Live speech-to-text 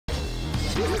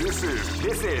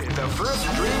This is the first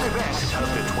dream event of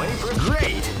the 21st.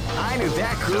 Great! I knew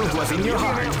that groove was in your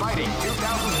heart. Fighting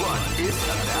 2001 is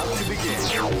about to begin.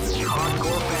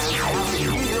 Hardcore fans have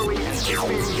been eagerly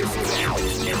anticipating this event,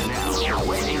 and now the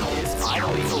waiting is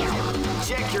finally over.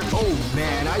 Check your... Oh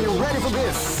man, are you ready for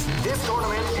this? This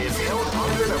tournament is held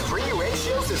under the free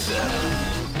ratio system.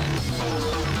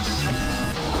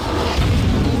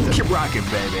 Keep rocking,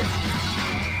 baby.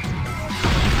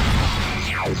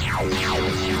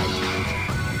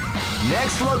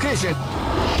 Next location.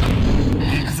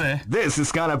 This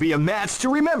is gonna be a match to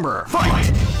remember.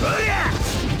 Fight!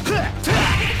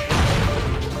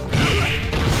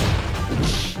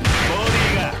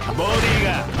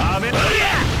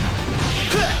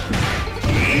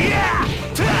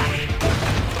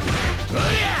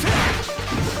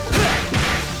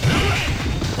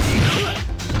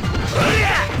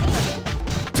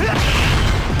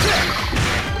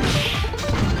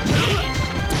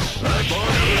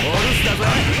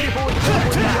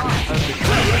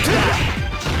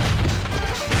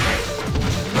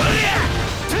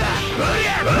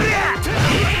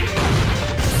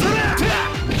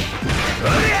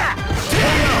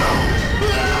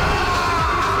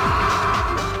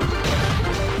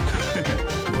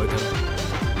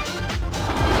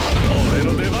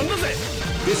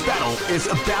 This battle is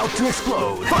about to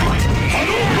explode. Fight!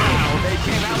 Wow, they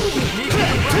came out with a sneaky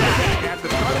attack at the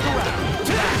start of the round.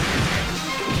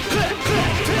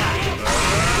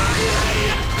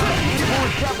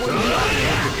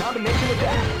 The combination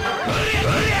attack.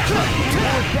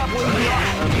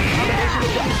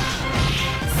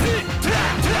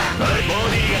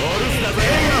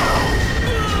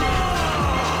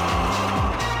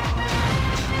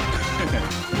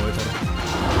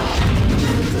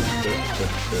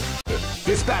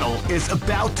 This battle is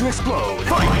about to explode.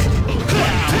 Fight! Wow,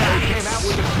 they came out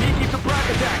with a sneaky surprise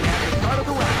attack at the start of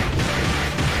the round.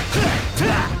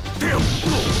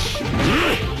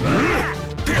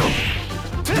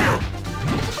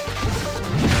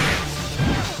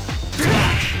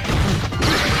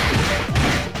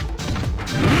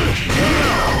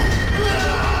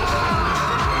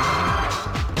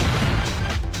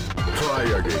 Try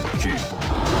again, Chief.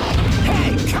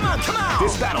 Hey, come on, come on!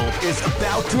 This battle is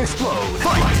about to explode.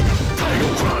 Fight!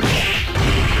 Title Crunch!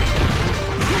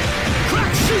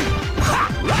 Crack shoot! Ha!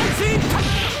 Rising!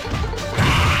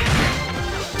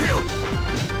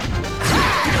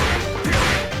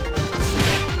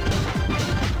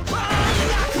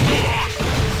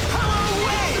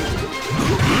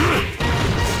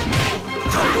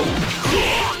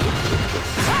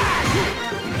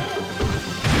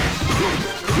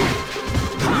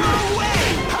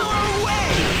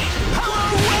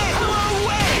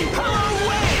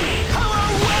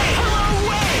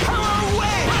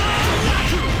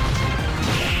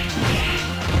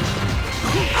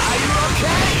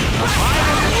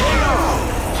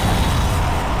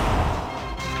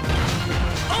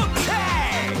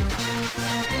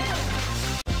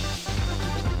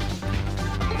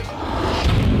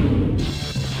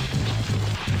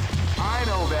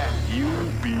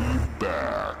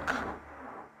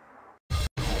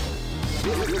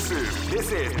 This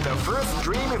is the first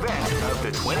dream event of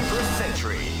the 21st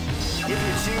century. If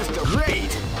you choose the...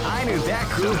 Great! I knew that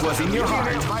groove was in your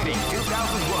heart. Fighting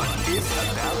 2001 is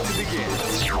about to begin.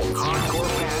 Hardcore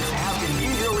fans have been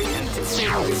eagerly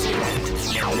anticipating this event,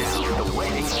 and now the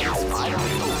waiting is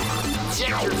finally over.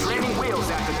 Check your training wheels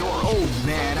at the door. Oh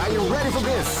man, are you ready for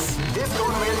this? This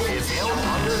tournament is held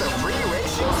under the free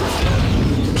ratio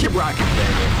system. Keep rocking,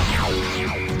 baby.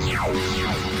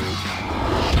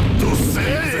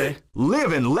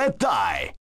 Live and let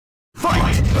die.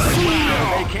 Fight!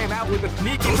 Wow, they came out with a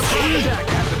sneaky surprise attack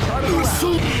at the start of the round.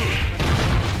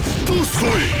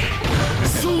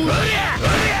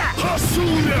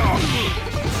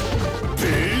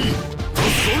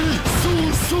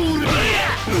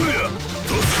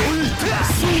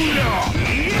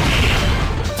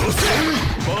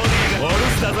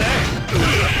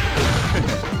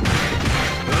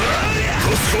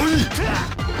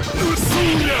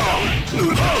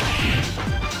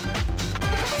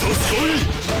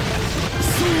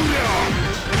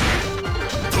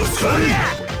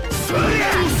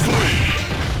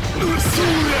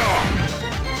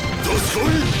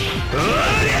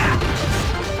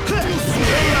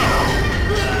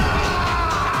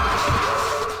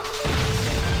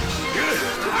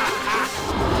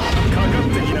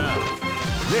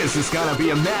 This is gonna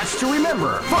be a match to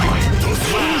remember. Fight!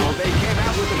 Wow, they came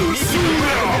out with a sneaky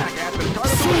attack at the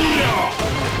start of the round.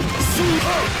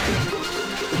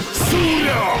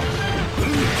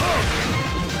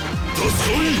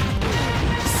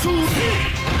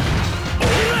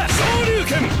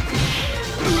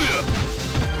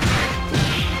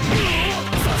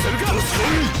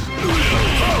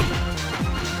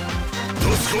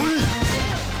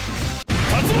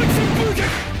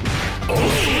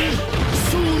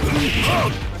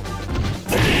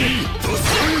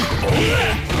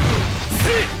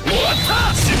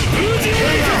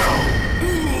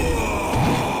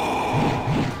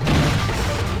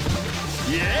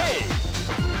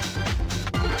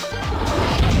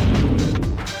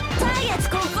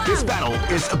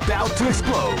 is about to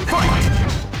explode.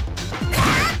 Fight!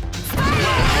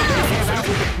 Came out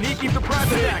with a sneaky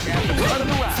surprise attack at the start of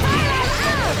the round.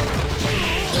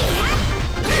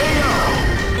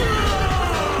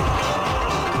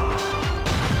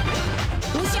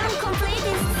 Mission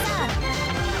completed, sir.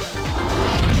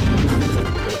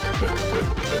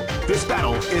 This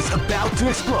battle is about to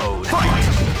explode. Fight!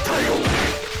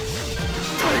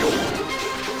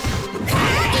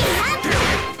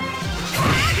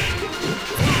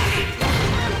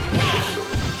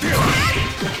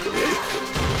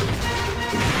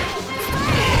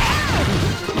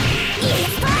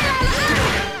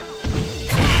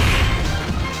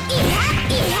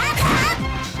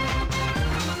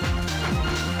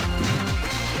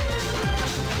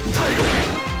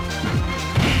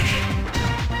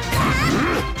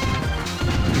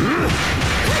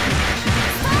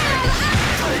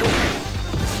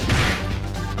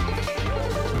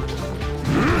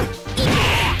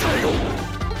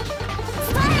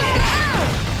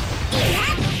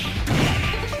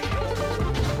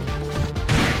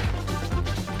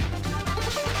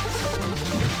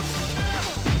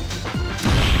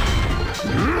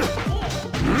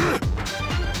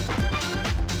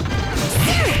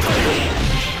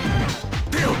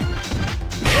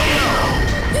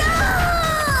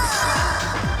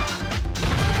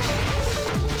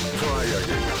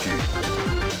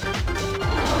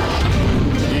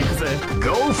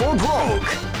 Go for broke!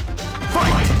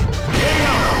 Fight!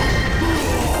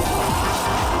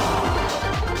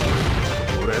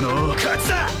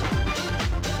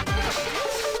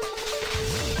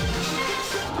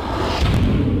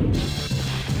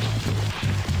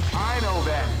 I know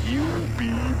that you'll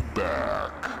be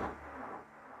back.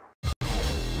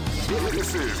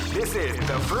 This is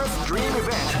the first dream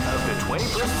event of the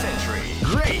 21st century.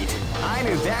 Great! I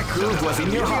knew that groove was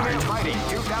in your heart. Fighting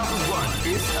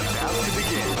 2001 is about to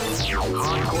begin.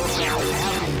 Hardcore fans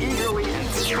have been eagerly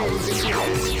anticipating this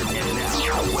event, and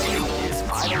now the waiting is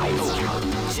finally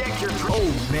over. Check your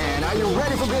Oh man, are you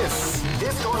ready for this?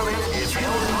 This tournament is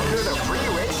held under the free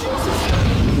ratio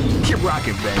system. Keep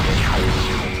rocking, baby.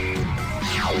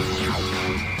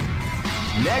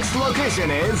 Next location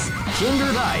is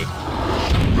Kinder Night.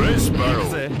 Race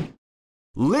battle.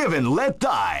 Live and let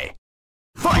die.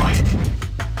 Fight!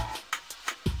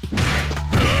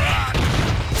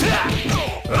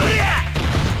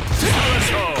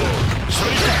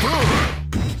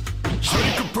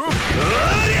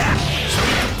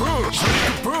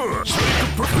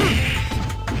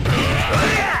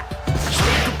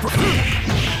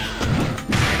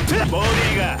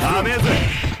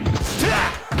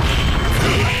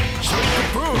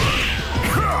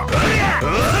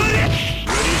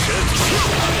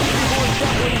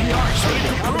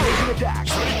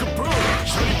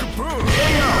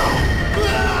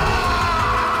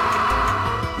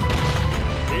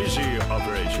 Easy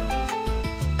operation.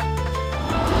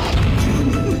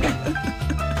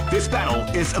 This battle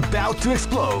is about to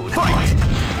explode. Fight!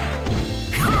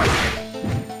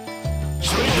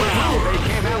 Wow, they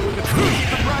came out with a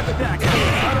surprise attack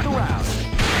out of the round.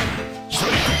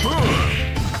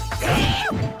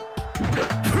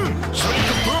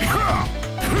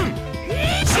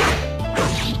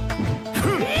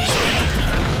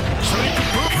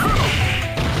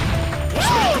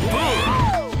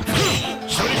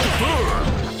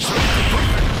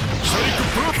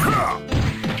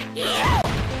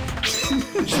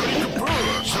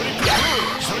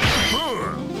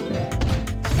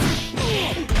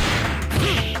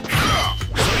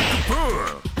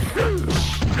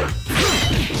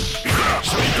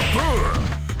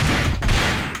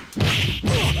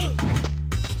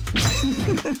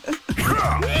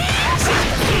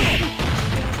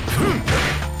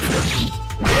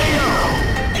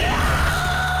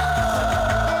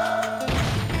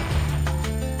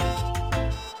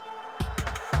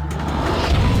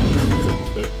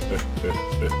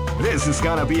 This is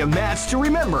gonna be a match to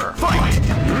remember. Fight! Wow,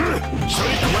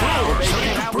 they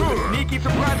came out with a sneaky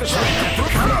surprise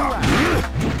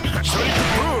attack.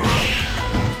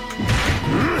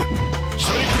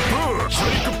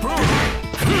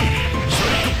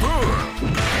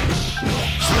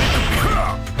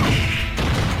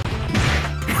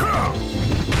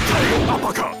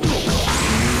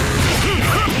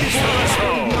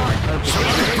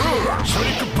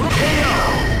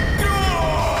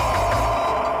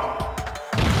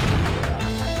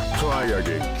 Try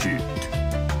again, kid.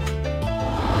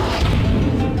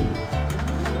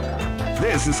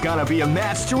 This is gonna be a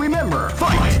match to remember.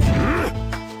 Fight!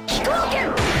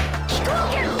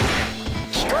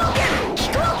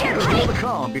 Hold the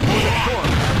calm before the storm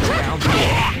round.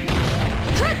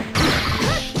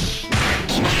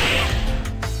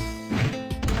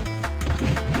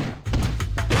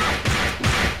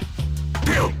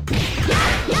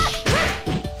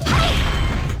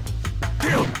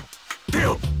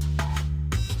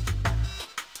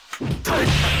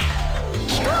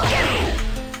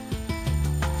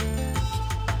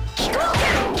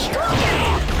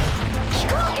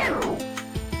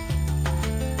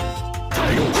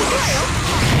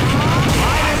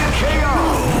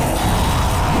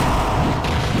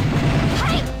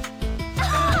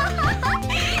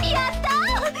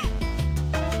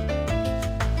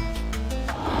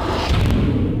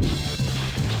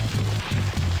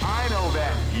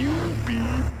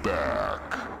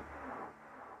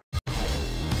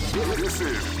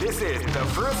 This is the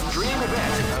first dream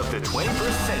event of the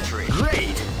 21st century.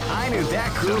 Great! I knew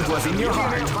that groove was in your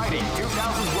heart. Fighting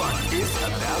 2001 is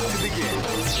about to begin.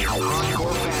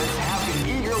 Hardcore fans have been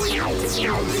eagerly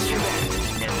anticipating this event,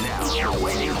 and now the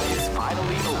waiting is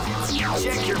finally over.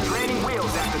 Check your training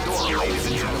wheels at the door, ladies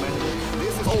and gentlemen.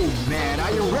 This is oh man,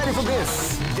 are you ready for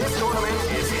this? This tournament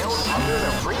is held under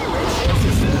the free ratio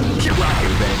system. Get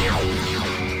rocking, baby.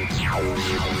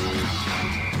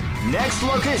 Next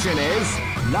location is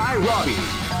Nairobi.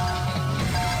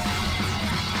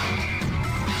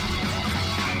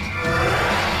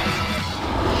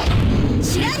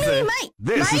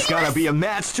 This is gonna be a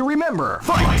match to remember.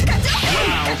 Fight!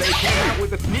 Wow, they came out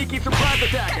with a sneaky surprise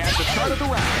attack at the start of the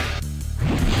round.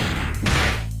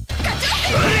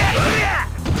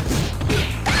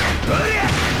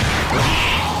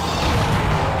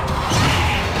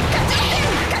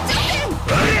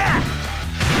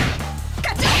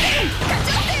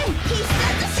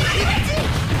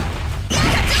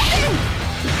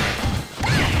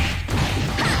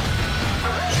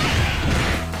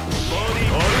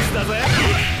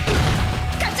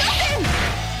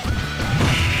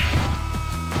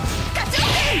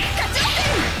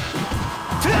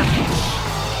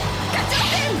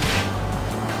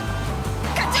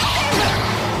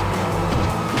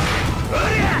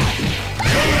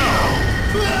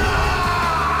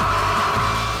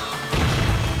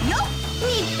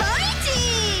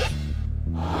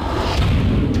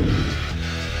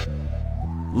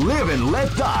 Live and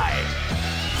let die.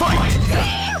 Fight!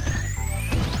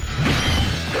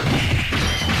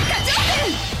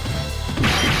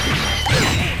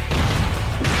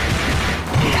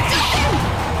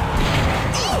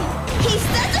 He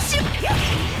starts to shoot.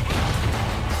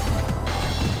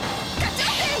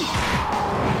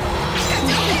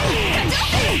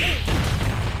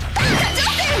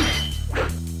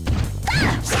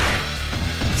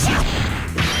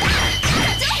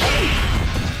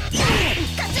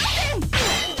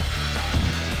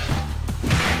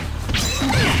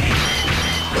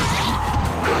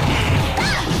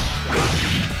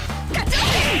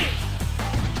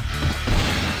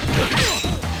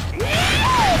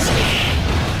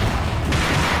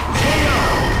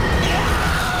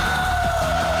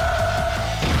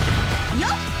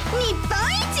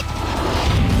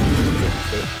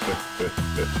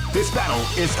 This battle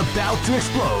is about to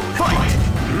explode. Fight!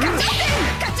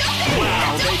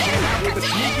 Wow, they came out with a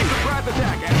sneaky surprise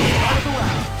attack at the start of the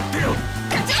round.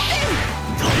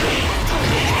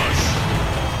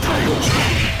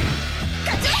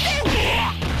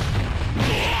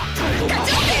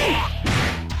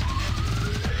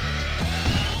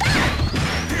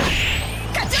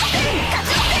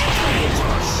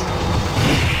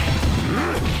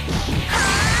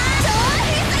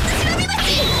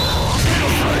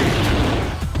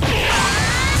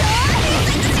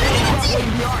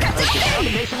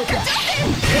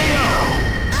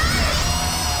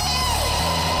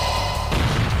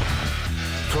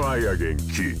 Try again,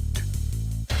 kid.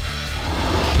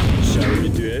 Shall we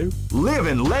do? Live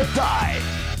and let die.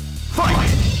 Fight!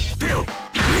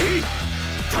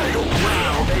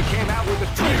 Wow, they came out with a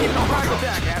sneaky surprise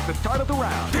attack at the start of the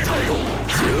round.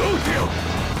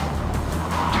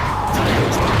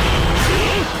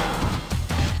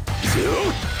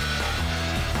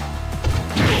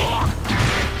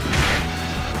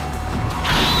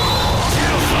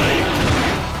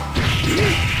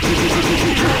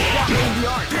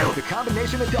 The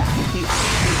combination attack.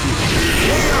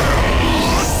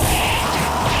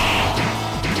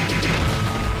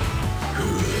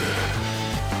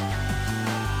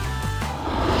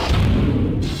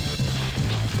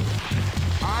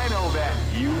 I know that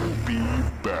you'll be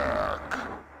back.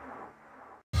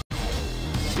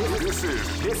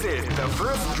 This is the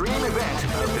first dream event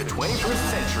of the 21st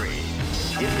century.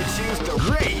 If you choose the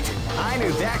great, I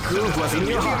knew that groove was in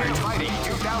your heart. Fighting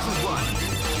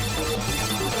 2001.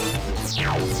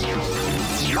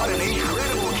 What an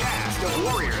incredible cast of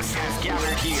warriors has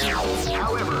gathered here.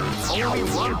 However, only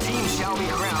one team shall be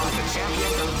crowned the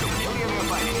champion of the Millionaire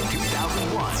Fighting in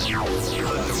 2001.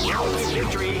 But the road to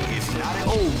victory is not an...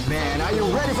 Oh man, are you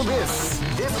ready for this?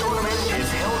 This tournament is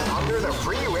held under the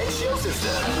free ratio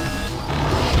system.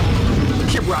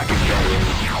 Keep rocking, baby.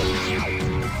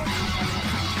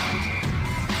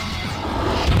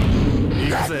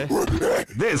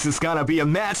 This is gonna be a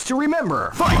match to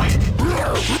remember. Fight!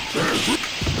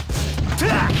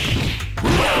 Attack!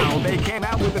 Wow, they came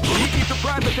out with a sneaky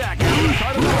surprise attack at the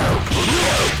start of the round.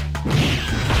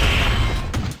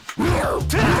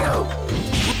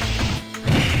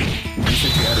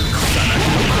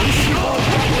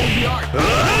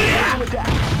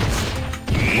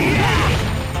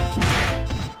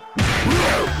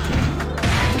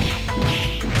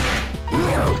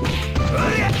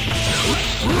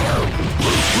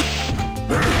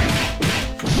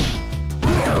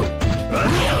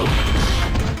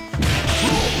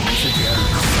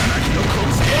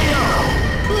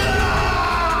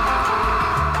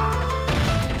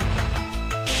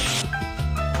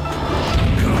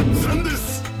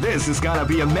 This is gonna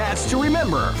be a match to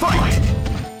remember. Fight!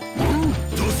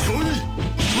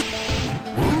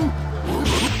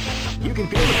 You can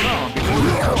feel the calm before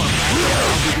the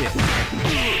storm begins.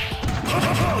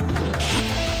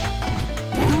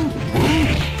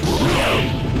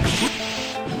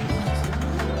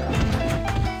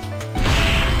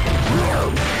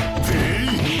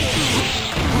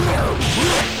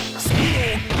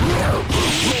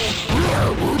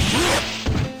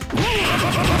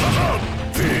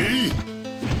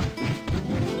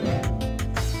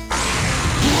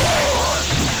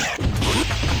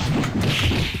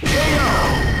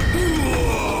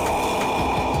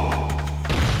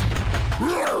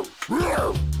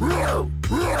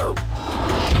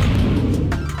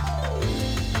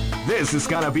 This is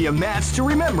gonna be a match to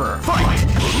remember. Fight!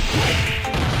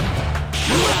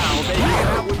 Wow, they came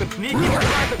out with a sneaky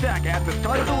surprise attack at the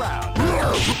start of the round.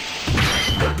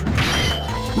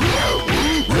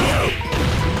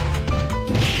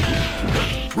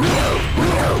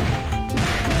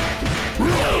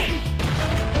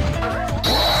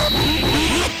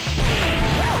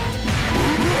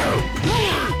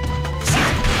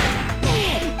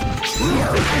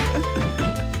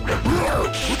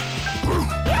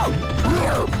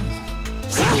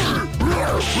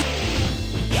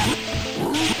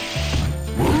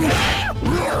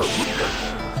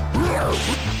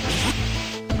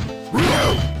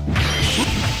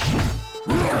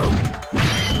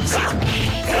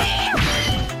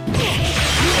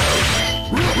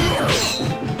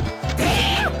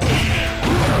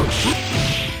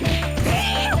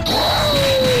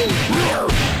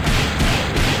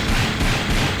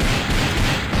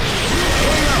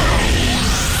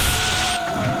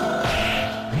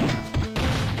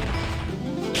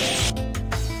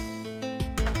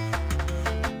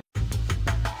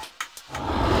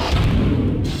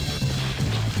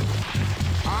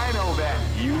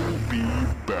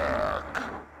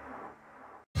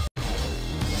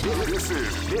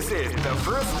 This is the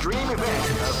first dream event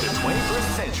of the 21st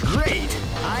century. Great!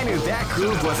 I knew that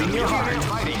groove was in your heart.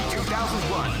 Fighting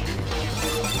 2001.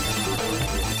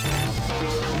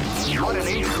 What an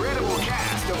incredible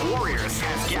cast of warriors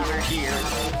has gathered here.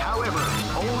 However,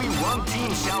 only one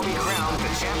team shall be crowned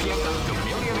the champion of the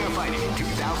Millionaire Fighting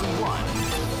 2001.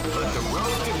 But the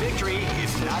road to victory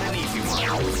is not an easy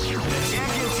one. The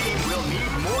champion team will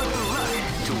need more than luck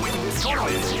to win this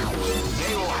tournament.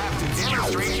 They will have to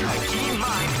demonstrate a keen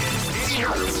mind and steady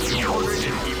nerves in order to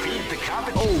defeat the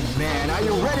competition. Oh man, are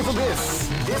you ready for this?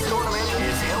 This tournament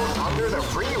is held under the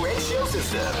free ratio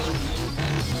system.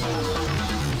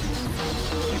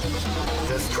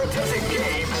 The strategic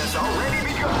game has already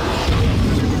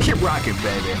begun. Keep rocking,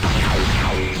 baby.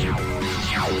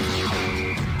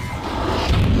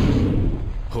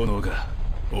 炎が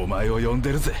お前を呼ん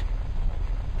でるぜ。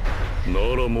な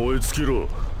ら燃え尽きろ。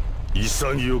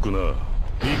潔くな。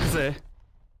行くぜ。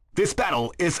This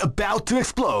battle is about to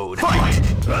explode. Fight!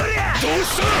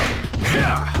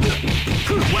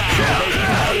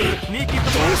 Sneaky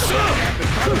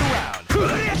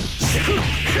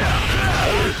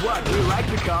what we like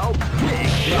to call big.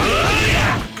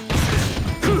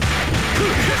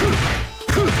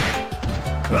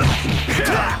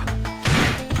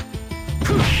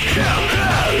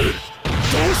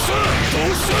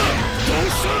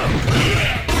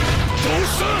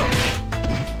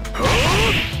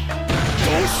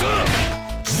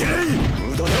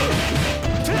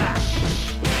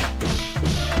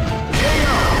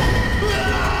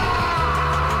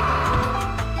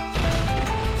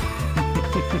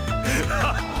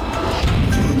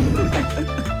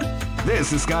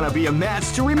 This is gonna be a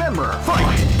match to remember.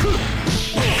 Fight!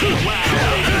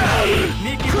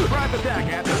 Sneaky surprise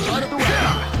attack at the start of the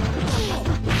round.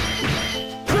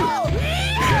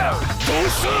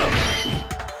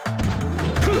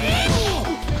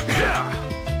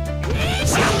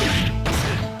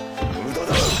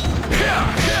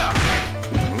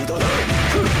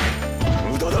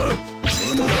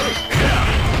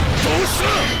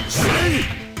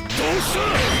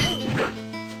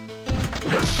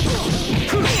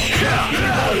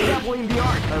 Dabbling the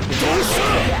art of the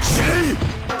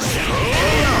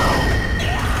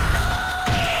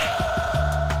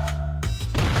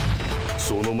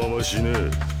そのまま死ね。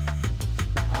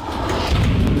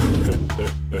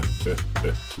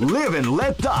 Live and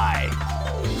let die.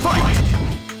 Fight!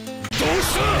 どう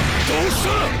した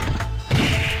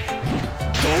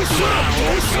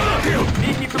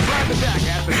Sneaky surprise attack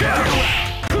at the start of the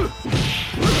round.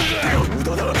 無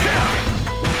駄だ。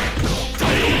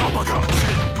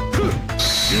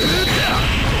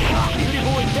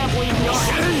 Beautiful and dabbling the art.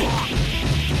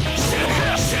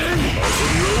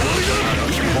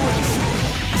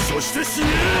 そして死ね。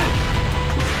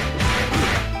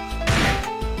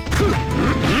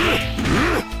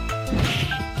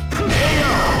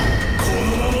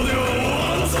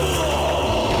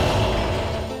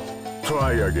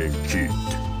 Try again, kid.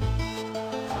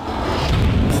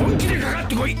 本気でかかっ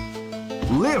てこい。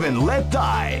 Live and let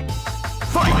die.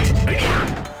 Fight!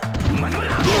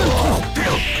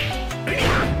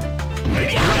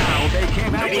 Wow, they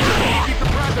came out with a sneaky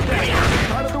surprise attack at the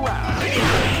start of the round.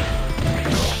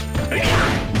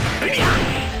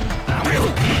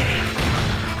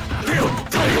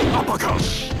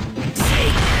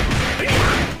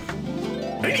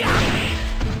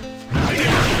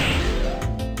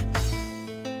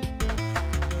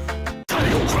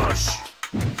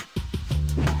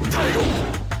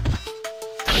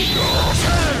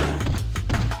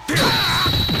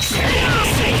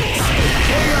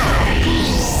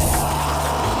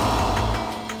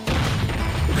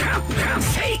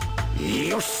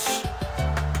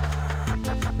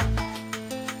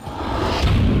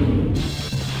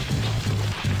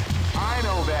 I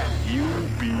know that you'll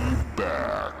be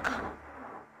back.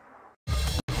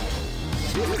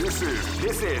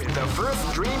 This is the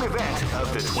first dream event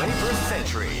of the 21st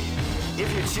century. If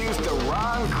you choose the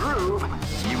wrong groove,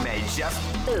 you may just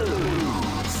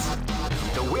lose.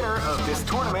 The winner of this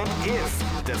tournament is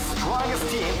the strongest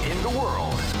team in the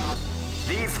world.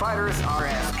 These fighters are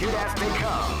as good as they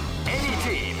come. Any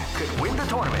team could win the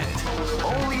tournament.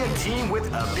 Only a team with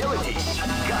ability,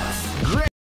 guts, grit,